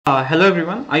Hello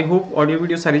everyone, I hope audio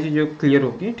video सारी चीज़ें clear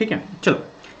होगी। ठीक है,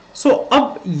 चलो।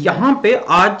 अब यहाँ पे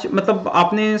आज मतलब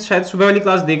आपने शायद सुबह वाली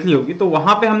क्लास देख ली होगी, तो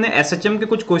वहाँ पे हमने एसएचएम के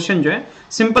कुछ क्वेश्चन जो है,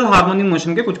 सिंपल हार्मोनिक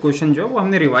मोशन के कुछ क्वेश्चन जो है वो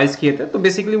हमने रिवाइज किए थे। तो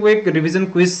बेसिकली वो एक रिवीजन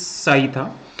क्विज सा ही था।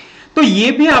 तो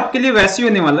ये भी आपके लिए वैसे ही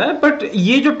होने वाला है, बट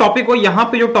ये जो टॉपिक हो, यहाँ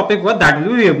पे जो टॉपिक हुआ that will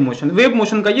be wave motion. Wave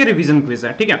motion का ये रिवीजन क्विज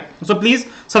है। ठीक है, सो प्लीज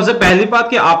सबसे पहली बात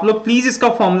कि आप लोग प्लीज इसका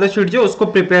फॉर्मूला शीट जो उसको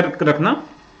प्रिपेयर रखना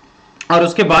और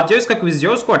उसके बाद जो इसका क्विज जो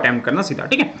है उसको अटेम्प्ट करना सीधा।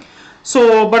 ठीक है, सो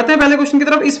बढ़ते हैं पहले क्वेश्चन की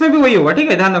तरफ। इसमें भी वही होगा। ठीक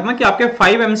है, ध्यान रखना कि आपके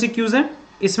 5 एमसीक्यूज हैं।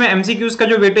 इसमें एमसीक्यूज का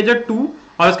जो वेटेज है 2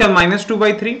 और उसका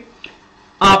 -2/3।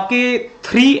 आपके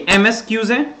 3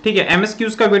 एमएसक्यूज हैं। ठीक है,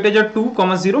 एमएसक्यूज का वेटेज है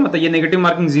 2,0 मतलब ये नेगेटिव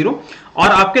मार्किंग 0। और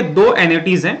आपके 2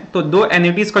 एनएटीज हैं, तो 2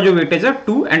 एनएटीज का जो वेटेज है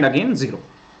 2 एंड अगेन 0।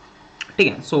 ठीक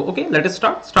है, so okay, let us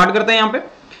start करते हैं यहाँ पे।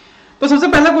 तो सबसे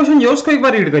पहला क्वेश्चन जो उसको एक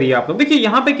बार रीड करिए आप लोग। देखिए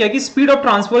यहाँ पे क्या है कि speed of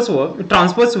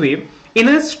transverse wave in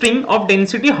a string of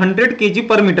density 100 kg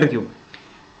पर मीटर क्यूब।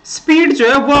 स्पीड जो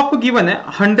है वो आपको गिवन है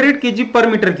 100 kg पर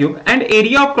metre cube and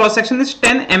area of cross section is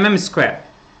 10 mm square.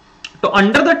 तो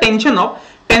under the tension of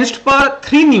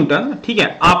 10⁻³ Newton, ठीक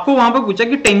है, आपको वहां पर पूछा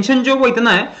कि टेंशन जो वो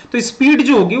इतना है तो स्पीड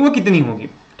जो होगी वो कितनी होगी।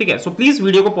 ठीक है, सो प्लीज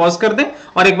वीडियो को पॉज कर दें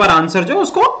और एक बार आंसर जो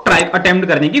उसको ट्राई अटेम्प्ट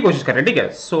करने की कोशिश करें। ठीक है,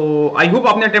 सो आई होप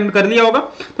आपने अटेम्प्ट कर लिया होगा।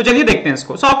 तो चलिए देखते हैं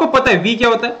इसको। सो आपको पता है v क्या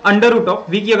होता है, अंडर रूट ऑफ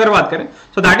v की अगर बात करें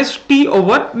सो दैट इज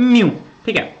t/μ।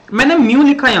 ठीक है, मैंने म्यू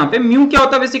लिखा है यहाँ पे। म्यू क्या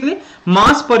होता है बेसिकली,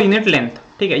 मास पर यूनिट लेंथ।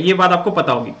 ठीक है, ये बात आपको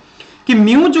पता होगी कि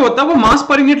म्यू जो होता है वो मास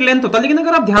पर यूनिट लेंथ होता है। लेकिन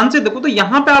अगर आप ध्यान से देखो तो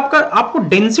यहाँ पे आपको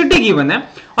डेंसिटी गिवन है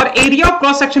और area of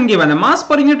cross section given है। मास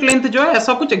पर यूनिट लेंथ जो है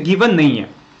ऐसा कुछ गिवन नहीं है।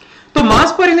 तो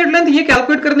मास पर यूनिट लेंथ ये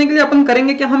कैलकुलेट करने के लिए अपन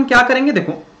करेंगे कि हम क्या करेंगे,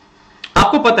 देखो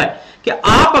आपको पता है कि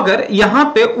आप अगर यहां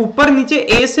पे ऊपर नीचे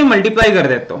a से मल्टीप्लाई कर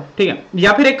देते हो, ठीक है,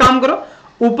 या फिर एक काम करो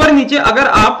ऊपर नीचे अगर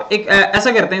आप एक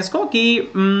ऐसा करते हैं इसको कि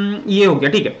ये हो गया।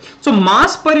 ठीक है, सो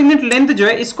मास पर यूनिट लेंथ जो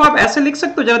है इसको आप ऐसे लिख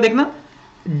सकते हो, जरा देखना,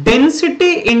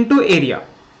 डेंसिटी इंटू एरिया।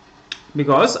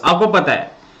 बिकॉज आपको पता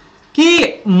है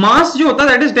कि मास जो होता है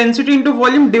that is density into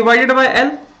volume divided by L.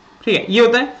 ठीक है, ये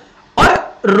होता है। और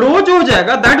रो जो हो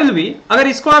जाएगा दैट विल बी, अगर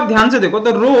इसको आप ध्यान से देखो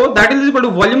तो रो that is equal to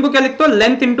volume को क्या लिखते हो,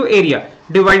 length into area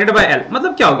divided by L.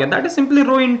 मतलब क्या हो गया, that is simply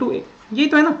rho into ए। यही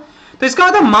तो है ना। तो इसका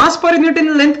मतलब मास पर यूनिट इन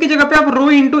लेंथ की जगह पे आप rho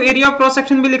into area of cross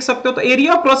section भी लिख सकते हो। तो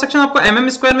एरिया ऑफ क्रॉस सेक्शन आपको mm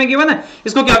स्क्वायर में गिवन है,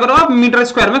 इसको क्या करो आप मीटर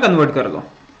स्क्वायर में कन्वर्ट कर लो।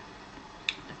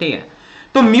 ठीक है,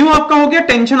 तो म्यू आपका हो गया,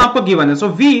 टेंशन आपको गिवन है। सो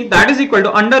v that is equal to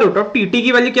under root of t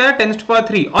की वैल्यू क्या है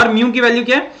 10⁻³ और म्यू की वैल्यू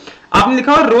क्या है आपने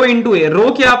लिखा हुआ रो इंटू ए। रो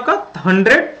क्या आपका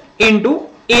 100 इंटू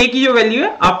ए की जो वैल्यू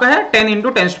है आपका है 10 into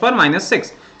 10⁻⁻⁶।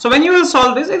 So when you will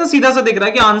solve this, ये सीधा सा दिख रहा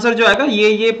है कि आंसर जो आएगा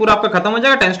ये पूरा आपका खत्म हो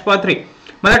जाएगा 10⁻³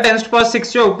 मतलब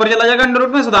 10⁻⁶ जो ऊपर चला जाएगा अंडर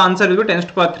रूट में। So the answer will be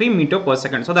 10⁻³ metre पर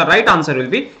second. So the right answer will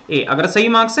be ए। अगर सही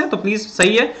मार्क्स है तो प्लीज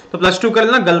सही है तो +2 कर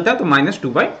लेना, गलत है तो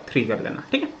 -2/3 कर लेना।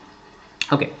 ठीक है,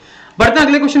 ओके, बढ़ते हैं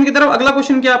अगले क्वेश्चन की तरफ। अगला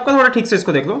क्वेश्चन क्या आपका, थोड़ा ठीक से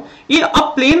इसको देख लो। ये अ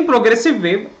plane progressive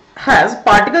wave has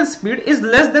particle speed is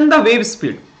less than the wave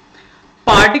speed.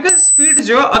 Particle speed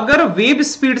जो अगर वेव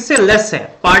स्पीड से लेस है,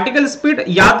 पार्टिकल स्पीड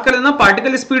याद कर लेना,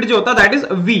 पार्टिकल स्पीड जो होता है that is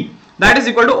v that is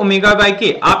equal to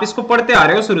ω/k। आप इसको पढ़ते आ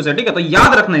रहे हो शुरू से, ठीक है, तो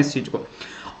याद रखना इस चीज को।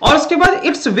 और उसके बाद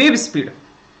इट्स वेव स्पीड।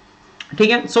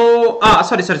 ठीक है, सो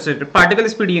सॉरी पार्टिकल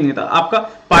स्पीड ये नहीं था आपका,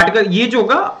 पार्टिकल ये जो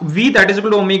होगा v that is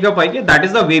equal to ω/k that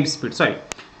is the wave speed. Sorry,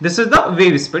 this is the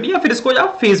wave speed, या फिर इसको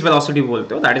आप फेज वेलोसिटी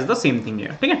बोलते हो, that is the same thing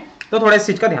here. ठीक है, तो थोड़ा इस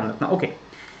चीज का ध्यान रखना। ओके,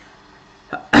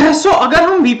 सो अगर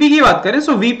हम vp की बात करें,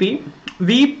 सो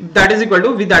v that is equal to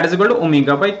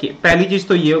ω/k। पहली चीज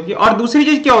तो ये होगी। और दूसरी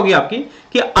चीज क्या होगी आपकी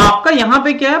कि आपका यहां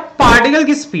पे क्या है, पार्टिकल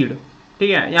की स्पीड। ठीक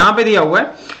है, यहां पे दिया हुआ है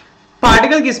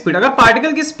पार्टिकल की स्पीड। अगर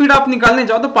पार्टिकल की स्पीड आप निकालने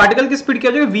जाओ तो पार्टिकल की स्पीड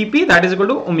क्या हो जाएगा, vp that is equal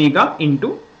to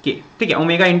ω/k। ठीक है,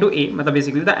 ω/a मतलब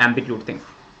बेसिकली द एम्पलीट्यूड थिंग।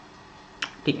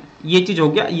 ठीक है, ये चीज हो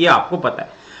गया, ये आपको पता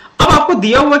है। अब आपको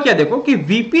दिया हुआ क्या देखो कि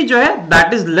vp जो है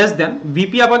that is less than,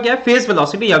 vp आपका क्या है, फेज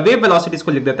वेलोसिटी या वेव वेलोसिटी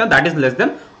इसको लिख देते हैं, that is less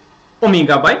than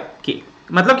ω/k।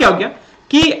 मतलब क्या हो गया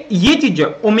कि ये चीज जो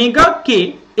ω/k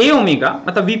a ओमेगा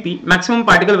मतलब vp मैक्सिमम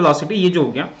पार्टिकल वेलोसिटी, ये जो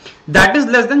हो गया दैट इज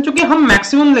लेस देन, चूंकि हम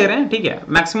मैक्सिमम ले रहे हैं, ठीक है,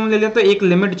 मैक्सिमम ले लें तो एक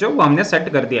लिमिट जो वो हमने सेट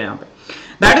कर दिया यहां पे,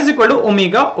 that is equal to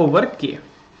ω/k।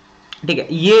 ठीक है,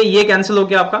 ये कैंसिल हो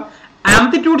गया आपका।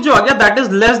 एम्पलीट्यूड जो आ गया that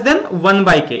is less than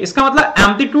 1/k। इसका मतलब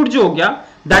एम्पलीट्यूड जो हो गया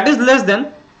दैट इज लेस देन,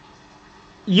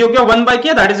 ये हो गया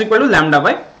 1/k that is equal to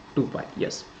λ/2π।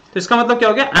 Yes, तो इसका मतलब क्या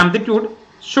हो गया, amplitude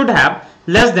should have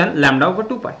less than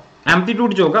λ/2π।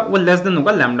 Amplitude जो होगा वो लेस देन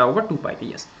होगा λ/2π।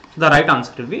 Yes, the right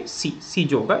answer will B C. सी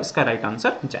जो होगा इसका राइट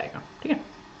आंसर जाएगा। ठीक है,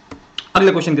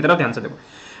 अगले क्वेश्चन की तरफ ध्यान से देखो।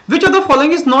 Which of the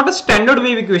following is not a standard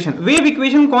wave equation, wave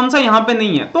equation कौन सा यहां पे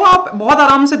नहीं है, तो आप बहुत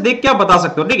आराम से देख के आप बता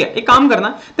सकते हो, ठीक है। एक काम करना,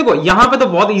 देखो यहां पे तो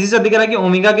बहुत इजी से दिख रहा है कि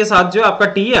ओमेगा के साथ जो आपका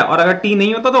टी है, और अगर टी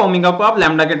नहीं होता तो ओमेगा को आप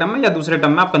लैम्डा के टर्म में या दूसरे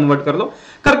टर्म में आप कन्वर्ट कर लो,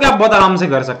 करके आप बहुत आराम से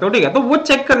कर सकते हो, ठीक है। तो वो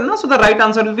चेक कर लेना, so the right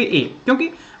answer will be ए, क्योंकि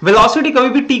वेलोसिटी कभी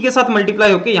भी टी के साथ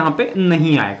मल्टीप्लाई होकर यहां पे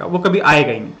नहीं आएगा, वो कभी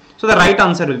आएगा ही नहीं। So the right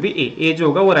answer will be ए जो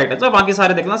होगा वो राइट आंसर। बाकी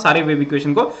सारे देखना, सारे वेव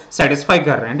इक्वेशन को सेटिस्फाई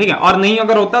कर रहे हैं, ठीक है। और नहीं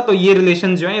अगर होता तो ये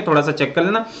रिलेशन जो है ये थोड़ा सा चेक कर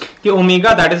लेना कि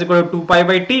omega that is equal to 2 pi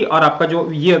by T, और आपका जो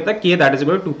ये होता है के that is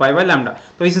equal to 2 pi by lambda.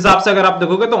 तो इस हिसाब से अगर आप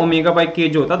देखोगे तो ओमेगा बाई के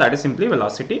जो होता है that is simply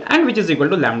velocity and which is equal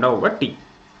to lambda over T,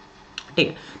 ठीक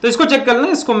है। तो इसको चेक कर लेना,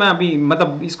 इसको मैं अभी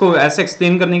मतलब इसको ऐसे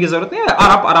एक्सप्लेन करने की जरूरत नहीं है, और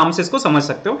आप आराम से इसको समझ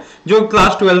सकते हो जो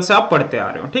क्लास 12 से आप पढ़ते आ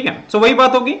रहे हो, ठीक है। सो वही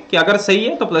बात होगी कि अगर सही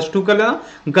है तो +2 कर लेना,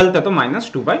 गलत है तो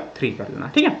 -2/3 कर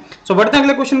लेना, ठीक है। सो बढ़ते हैं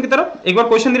अगले क्वेश्चन की तरफ। एक बार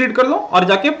क्वेश्चन रीड कर लो और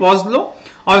जाके पॉज लो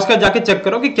और उसका जाके चेक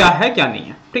करो कि क्या है क्या नहीं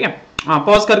है, ठीक है। हाँ,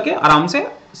 पॉज करके आराम से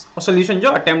सोल्यूशन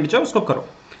जो अटेम्प्ट जो उसको करो।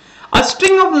 A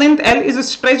string of length L is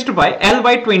stretched by L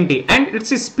by 20 and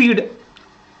its speed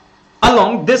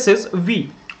along this is V।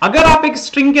 अगर आप एक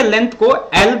स्ट्रिंग के लेंथ को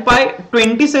L बाय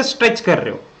 20 से स्ट्रेच कर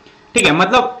रहे हो, ठीक है,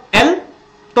 मतलब L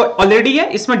तो ऑलरेडी है,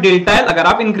 इसमें डेल्टा L अगर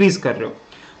आप इंक्रीज कर रहे हो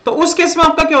तो उस केस में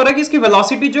आपका क्या हो रहा है कि इसकी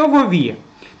वेलोसिटी जो वो V है।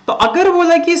 तो अगर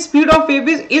बोला कि speed of wave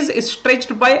is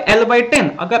stretched bye L bye 10,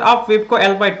 अगर आप वेव को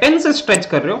L बाय 10 से स्ट्रेच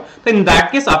कर रहे हो तो इन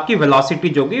दैट केस आपकी वेलोसिटी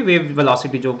जो होगी, वेव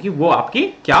वेलोसिटी जो होगी वो आपकी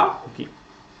क्या होगी,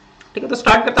 ठीक है। तो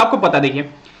स्टार्ट करते आपको पता, देखिए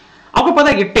आपको पता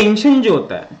है कि टेंशन जो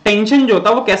होता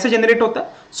है वो कैसे जनरेट होता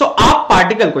है। सो आप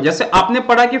पार्टिकल को, जैसे आपने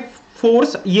पढ़ा कि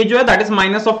फोर्स ये जो है दैट इज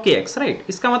माइनस ऑफ के एक्स, राइट।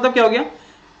 इसका मतलब क्या हो गया,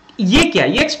 ये क्या,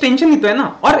 ये एक्सटेंशन ही तो है ना,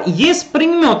 और ये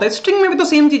स्प्रिंग में होता है, स्ट्रिंग में भी तो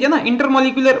सेम चीज है ना,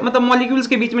 इंटरमॉलिक्यूलर मतलब मॉलिक्यूल्स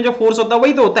के बीच में जो फोर्स होता है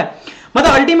वही तो होता है।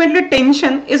 मतलब ultimately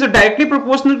tension is directly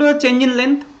proportional to the change in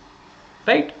length,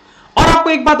 right. और आपको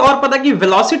एक बात और पता कि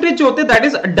वेलोसिटी जो होती है that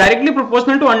is directly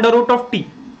proportional to under root of T.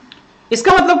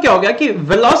 इसका मतलब क्या हो गया कि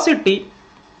वेलोसिटी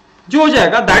जो हो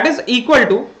जाएगा that is equal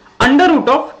to under root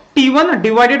of t1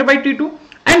 divided by t2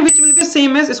 and which will be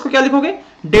same as, इसको क्या लिखोगे,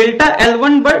 delta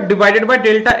L1 divided by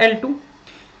delta L2।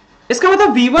 इसका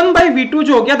मतलब v1 बाय v2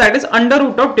 जो हो गया that is under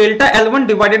root of delta L1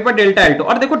 divided by delta L2।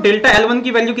 और देखो डेल्टा L1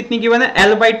 की वैल्यू कितनी गिवन है,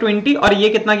 L बाय 20, और ये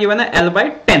कितना गिवन है, L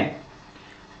बाय 10।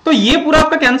 तो ये पूरा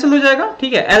आपका कैंसिल हो जाएगा,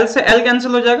 ठीक है, L से L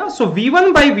कैंसिल हो जाएगा। सो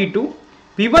v1 bye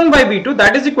v2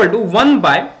 that is equal to 1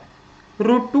 by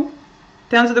root 2।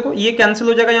 ध्यान से देखो ये कैंसिल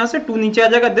हो जाएगा, यहां से 2 नीचे आ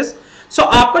जाएगा दिस। सो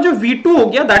आपका जो v2 हो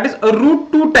गया that is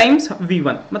root 2 times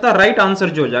v1, मतलब राइट आंसर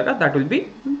जो हो जाएगा दैट विल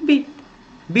बी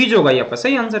बी जो होगा, ये आपका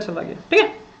सही आंसर चला गया, ठीक है।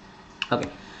 ओके,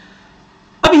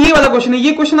 अब ये वाला क्वेश्चन है,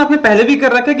 ये क्वेश्चन आपने पहले भी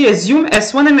कर रखा है कि assume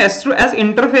S1 and S2 as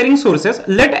interfering sources,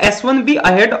 let S1 be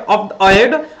ahead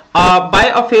by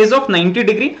a phase of 90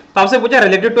 degree। तो आपसे पूछा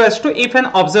related to S2 if an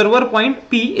observer point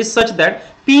P is such that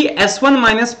PS1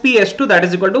 minus PS2 that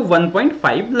is equal to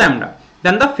 1.5 lambda,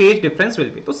 then the phase difference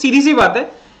will be। तो सीधी सी बात है,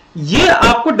 ये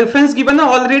आपको difference given है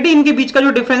already, इनके बीच का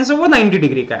जो डिफरेंस है वो 90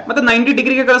 डिग्री का है, मतलब 90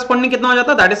 डिग्री के करस्पॉन्डिंग कितना हो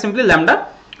जाता है, दैट इज सिंपली लैम्डा,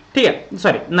 ठीक है।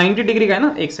 सॉरी 90 डिग्री का है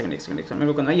ना, एक सेकंड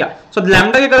मेरे को या सो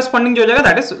लैम्डा के करस्पॉन्डिंग जो हो जाएगा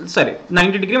दैट इज सॉरी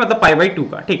 90 डिग्री मतलब पाई बाई 2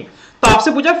 का, ठीक है। तो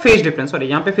आपसे पूछा फेज डिफरेंस, सॉरी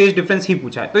यहाँ पे फेज डिफरेंस ही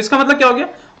पूछा है, तो इसका मतलब क्या हो गया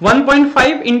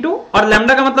 1.5 इंटू, और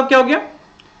लैम्डा का मतलब क्या हो गया,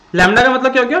 लैम्डा का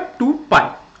मतलब क्या हो गया 2 पाई,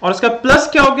 और इसका प्लस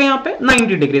क्या हो गया यहाँ पे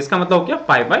 90 डिग्री, इसका मतलब हो गया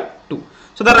pi by 2।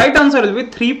 So the right answer will be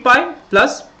 3 pi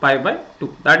plus pi by 2,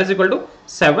 that is equal to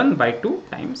 7 by 2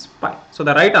 times pi। So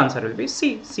the right answer will be C।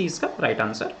 C इसका right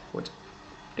answer हो जाए,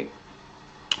 ठीक।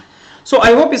 So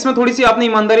I hope इसमें थोड़ी सी आपने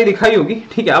ईमानदारी दिखाई होगी,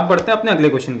 ठीक है। अब बढ़ते हैं अपने अगले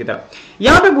क्वेश्चन की तरफ।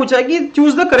 यहाँ पे पूछा है कि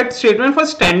choose the correct statement for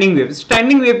standing wave.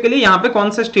 Standing wave के लिए यहाँ पे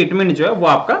कौन सा स्टेटमेंट जो है वो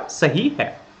आपका सही है।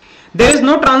 There is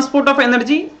no transport of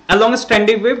energy along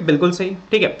standing wave, बिल्कुल सही,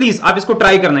 ठीक है। प्लीज आप इसको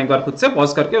ट्राई करना एक बार खुद से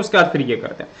पॉज करके, उसके बाद फिर ये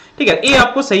करते हैं, ठीक है। ये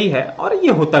आपको सही है और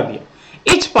ये होता भी है।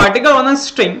 Each particle on a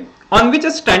string on which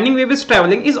a standing wave is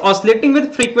traveling is oscillating with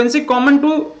frequency common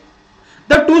to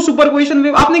the two superposition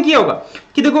wave। आपने किया होगा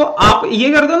कि देखो आप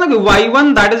ये करते हो ना कि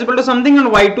y1 that is equal to something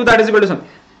and y2 that is equal to something।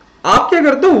 आप क्या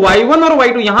करते हो y1 और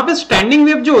y2, यहाँ पे स्टैंडिंग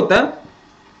वेव जो होता है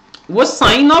वो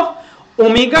साइन ऑफ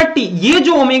ओमेगा टी, ये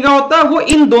जो ओमेगा होता है वो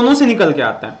इन दोनों से निकल के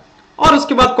आता है, और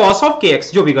उसके बाद कॉस ऑफ के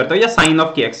एक्स जो भी करते हो या साइन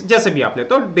ऑफ के एक्स जैसे भी आप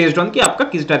लेते हो, बेस्ड ऑन कि आपका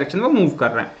किस डायरेक्शन में मूव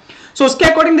कर रहा है। सो उसके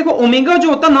अकॉर्डिंग देखो ओमेगा जो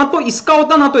होता है ना तो इसका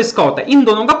होता ना तो इसका होता है, इन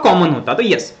दोनों का कॉमन होता है। तो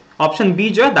यस ऑप्शन बी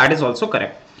जो है that is also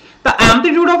correct. The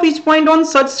amplitude of each point on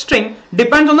such string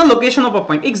depends on the location of a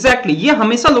point. Exactly, ये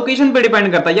हमेशा लोकेशन पे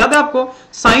डिपेंड करता है। याद है आपको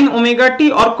साइन ओमेगा टी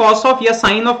और कॉस ऑफ या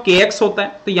साइन ऑफ के एक्स होता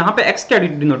है, तो यहाँ पे एक्स क्या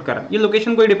डिनोट कर रहा है, ये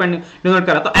लोकेशन को ही डिनोट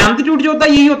कर रहा है। तो एम्पलीट्यूड जो होता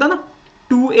है यही होता है ना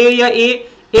 2a या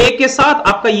a के साथ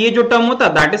आपका ये जो टर्म होता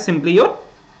है that is simply your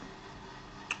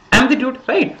amplitude,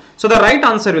 right. So the right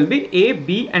answer will be A,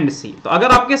 B and सी। तो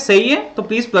अगर आपके सही है तो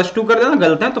प्लीज +2 कर देना,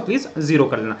 गलत है तो प्लीज 0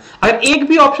 कर लेना। अगर एक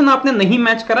भी ऑप्शन आपने नहीं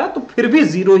मैच करा तो फिर भी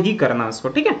 0 ही करना उसको,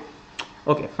 ठीक है।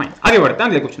 ओके फाइन, आगे बढ़ते हैं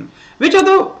अगले question. Which of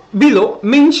the below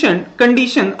mentioned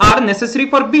condition are necessary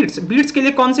for beats? Beats के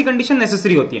लिए कौन सी कंडीशन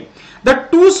नेसेसरी होती है? The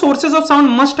two sources of sound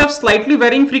must have slightly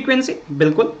varying frequency,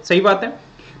 बिल्कुल सही बात है।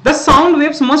 The sound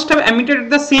waves must have emitted at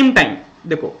the same time,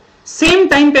 देखो सेम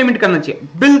टाइम पे एमिट करना चाहिए,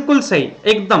 बिल्कुल सही,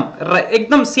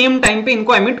 एकदम सेम टाइम पे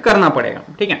इनको एमिट करना पड़ेगा,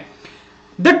 ठीक है।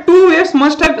 The two waves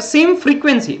must have same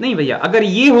frequency, नहीं भैया अगर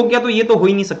ये हो गया तो ये तो हो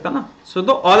ही नहीं सकता ना। सो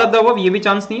तो ऑल ऑफ द अबव, ये भी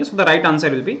चांस नहीं है। So the right answer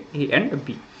will be A and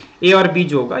B, ए और बी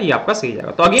जो होगा ये आपका सही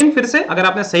जाएगा। तो अगेन फिर से अगर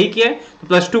आपने सही किया है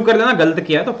तो +2 कर लेना, गलत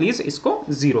किया है तो प्लीज इसको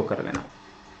 0 कर लेना।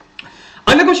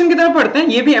 अगले क्वेश्चन की तरफ पढ़ते हैं,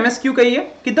 ये भी एमएसक्यू का ही है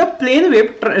कि the plane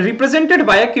wave represented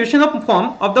by a question of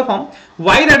the form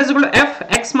y that is equal to f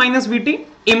x minus vt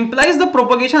implies the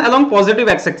propagation along positive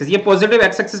x axis। ये पॉजिटिव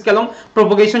x axis के along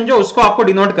propagation जो उसको आपको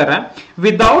denote कर रहा है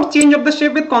without change of the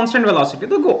shape with constant velocity.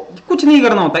 तो कुछ नहीं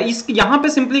करना होता, इस यहां पे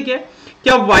सिंपली क्या है,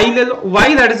 क्या y ले लो, y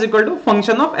that is equal to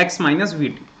function of x minus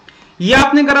vt। ये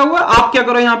आपने करा हुआ, आप क्या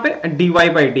करो यहां पे dy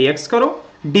by dx करो,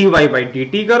 dy by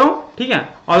dt करो, ठीक है।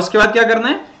 और उसके बाद क्या करना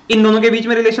है, इन दोनों के बीच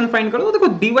में रिलेशन फाइंड करो। तो देखो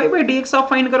dy by dx आप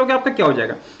फाइंड करोगे, आपका क्या हो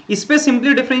जाएगा, इस पे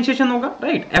सिंपली डिफरेंशिएशन होगा,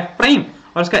 राइट, f प्राइम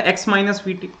और उसका x minus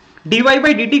vt। dy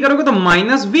by dt करोगे तो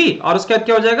 -v और उसके बाद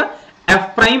क्या हो जाएगा, f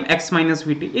prime x minus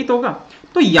vt, यही तो होगा।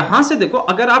 तो यहां से देखो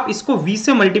अगर आप इसको v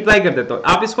से मल्टीप्लाई कर देते हो,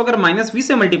 आप इसको अगर -v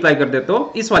से मल्टीप्लाई कर देते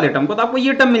हो इस वाले टर्म को, तो आपको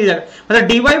ये टर्म मिल जाएगा, मतलब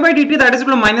dy by dt that is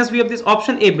equal to -v of this,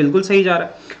 option A बिल्कुल सही जा रहा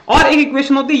है। और एक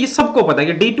इक्वेशन होती है, ये सबको पता है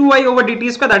कि d2y over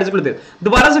dt square that is equal to,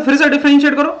 दोबारा से फिर से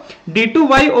डिफरेंशिएट करो,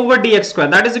 d2y over dx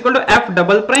square that is equal to f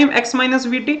double prime x minus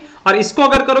vt, और इसको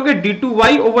अगर करोगे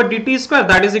d2y over dt square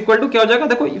that is equal to क्या हो जाएगा,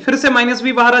 देखो फिर से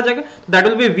 -v बाहर आ जाएगा, that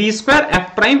will be v square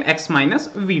f prime x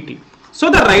minus vt। So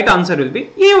the right answer will be,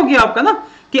 ये हो गया आपका ना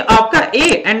कि आपका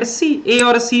ए एंड सी, ए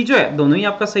और सी जो है दोनों ही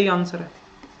आपका सही आंसर है,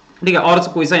 ठीक है। और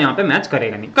कोई सा यहाँ पे मैच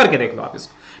करेगा नहीं, करके देख लो आप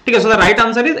इसको, ठीक है। So the right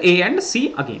answer is A and see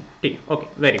again, ठीक है,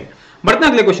 ओके वेरी गुड। बढ़ते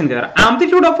हैं अगले क्वेश्चन की तरफ।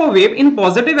 Amplitude of a wave in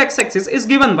positive x axis is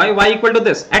given by y equal to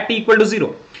this eight t equal to 0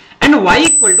 and y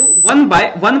equal to 1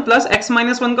 bye 1 plus x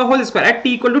minus 1 का whole square eight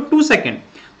t equal to 2 second.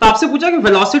 तो आपसे पूछा कि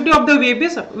velocity of the wave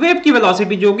is, wave की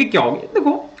velocity जो होगी क्या होगी,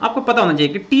 देखो आपको पता होना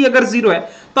चाहिए कि t अगर 0 है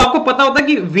तो आपको पता होता है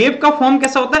कि वेव का फॉर्म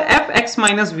कैसा होता है, fx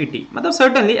माइनस vt, मतलब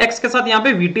सर्टेनली x के साथ यहाँ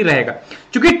पे vt रहेगा।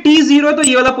 चूंकि t 0 है तो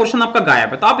ये वाला पोर्शन आपका गायब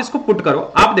है, तो आप इसको पुट करो।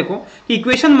 आप देखो कि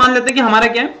इक्वेशन मान लेते हैं कि हमारा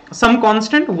क्या है, सम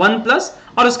कांस्टेंट 1 प्लस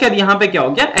और उसके बाद यहाँ पे क्या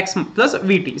हो गया x प्लस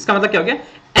vt, इसका मतलब क्या हो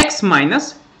गया x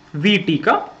माइनस vt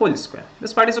का whole square.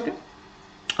 This part is okay,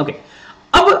 okay.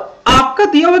 अब आपका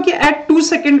दिया हुआ कि एट 2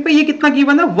 सेकंड पे ये कितना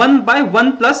गिवन है, 1 बाय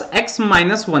 1 प्लस x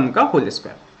माइनस 1 का होल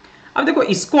स्क्वायर। अब देखो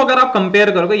इसको अगर आप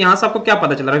कंपेयर करोगे, यहां से आपको क्या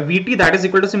पता चल रहा है, vt that is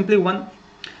equal to simply 1,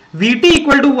 vt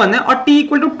equal to 1 है और t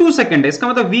इक्वल टू 2 सेकंड है, इसका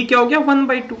मतलब v क्या हो गया 1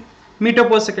 बाय 2 मीटर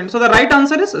पर second. So the right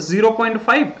answer is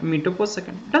 0.5 metre पर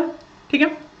सेकंड, डन, ठीक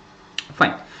है,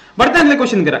 फाइन। बढ़ते हैं अगले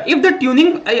क्वेश्चन की तरफ।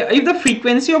 If the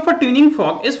frequency of a tuning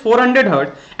fog is 400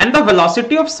 hertz and the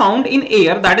velocity of sound in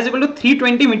air that is equal to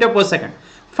 320 metre पर second,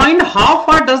 find how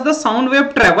far does the sound wave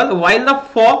travel while the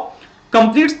fog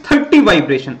completes 30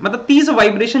 vibration. मतलब 30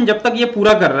 vibration जब तक ये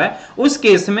पूरा कर रहा है, उस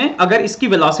केस में अगर इसकी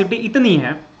वेलोसिटी इतनी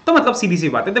है तो मतलब सीधी सी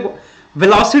बात है, देखो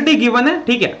वेलोसिटी गिवन है,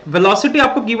 ठीक है, वेलोसिटी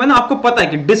आपको गिवन है, आपको पता है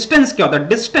कि डिस्टेंस क्या होता है,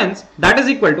 distance that is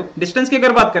equal to, distance की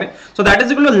अगर बात करें so that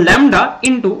is equal to lambda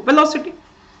into velocity.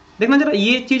 देखना जरा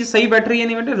ये चीज सही बैठ रही है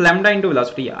नहीं बैठ रही, lambda into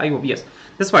velocity, I hope yes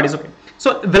this part is okay.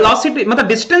 So velocity मतलब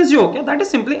डिस्टेंस जो हो गया that is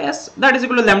simply s that is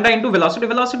equal to lambda into velocity,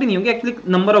 velocity नहीं होगी एक्चुअली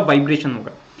नंबर ऑफ वाइब्रेशन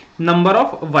होगा, नंबर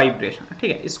ऑफ वाइब्रेशन,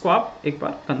 ठीक है। इसको आप एक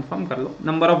बार कंफर्म कर लो,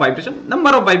 नंबर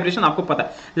ऑफ वाइब्रेशन आपको पता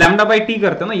है, लैम्डा बाय टी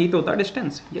करते हो ना, यही तो होता है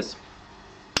distance, yes,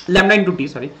 lambda into T,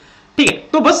 sorry, ठीक है।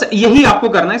 तो बस यही आपको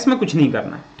करना है, इसमें कुछ नहीं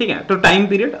करना है, ठीक है। तो time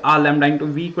period R lambda into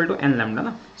v equal to n lambda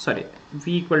ना, sorry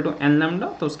v equal to n lambda,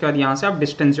 तो उसके बाद यहां से आप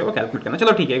डिस्टेंस जो है कैलकुलेट करना।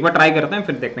 चलो ठीक है, एक बार ट्राई करते हैं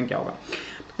फिर देखते हैं क्या होगा।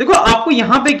 देखो आपको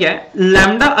यहां पे क्या है,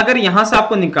 लैम्डा अगर यहां से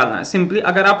आपको निकालना है, सिंपली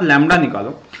अगर आप लैम्डा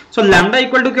निकालो सो लैम्डा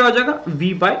इक्वल टू क्या हो जाएगा,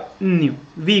 v bye new,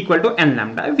 v equal to n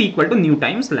lambda, v equal to new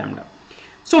times lambda.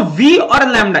 So v और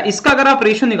लैम्डा इसका अगर आप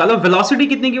रेशियो निकालो, वेलोसिटी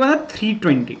कितनी गिवन है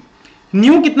 320,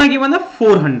 न्यू कितना गिवन है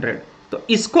 400, तो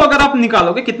इसको अगर आप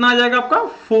निकालोगे कितना आ जाएगा आपका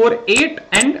 4, 8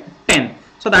 and 10,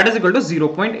 so that is equal to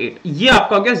 0.8, ये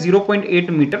आपका हो गया 0.8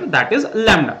 मीटर, दैट इज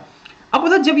लैम्डा। अब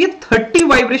पता जब ये 30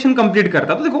 वाइब्रेशन कंप्लीट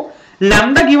करता है, तो देखो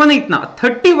लैम्डा गिवन है इतना,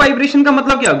 30 वाइब्रेशन का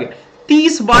मतलब क्या हो गया,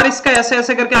 30 बार इसका ऐसे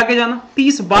ऐसे करके आगे जाना,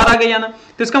 30 बार आगे जाना,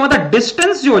 तो इसका मतलब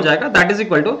डिस्टेंस जो हो जाएगा that is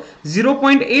equal to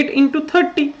 0.8 into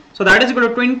 30, so that is equal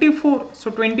to 24। सो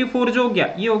 24 जो हो गया,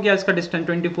 ये हो गया इसका distance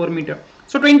 24 metre.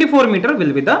 So 24 metre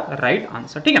will be the right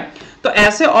answer. ठीक है, तो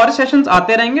ऐसे और सेशंस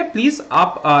आते रहेंगे। प्लीज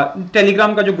आप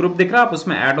टेलीग्राम का जो ग्रुप दिख रहा है आप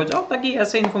उसमें ऐड हो जाओ, ताकि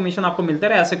ऐसे इन्फॉर्मेशन आपको मिलते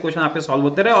रहे, ऐसे क्वेश्चन आपके सॉल्व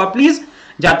होते रहे। और प्लीज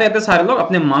जाते जाते सारे लोग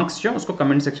अपने मार्क्स जो उसको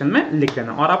कमेंट सेक्शन में लिख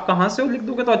लेना, और आप कहां से हो लिख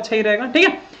दोगे तो अच्छा ही रहेगा। ठीक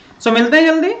है, सो मिलते हैं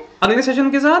जल्दी अगले सेशन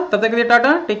के साथ, तब तक के लिए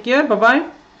Tata, take care, bye bye.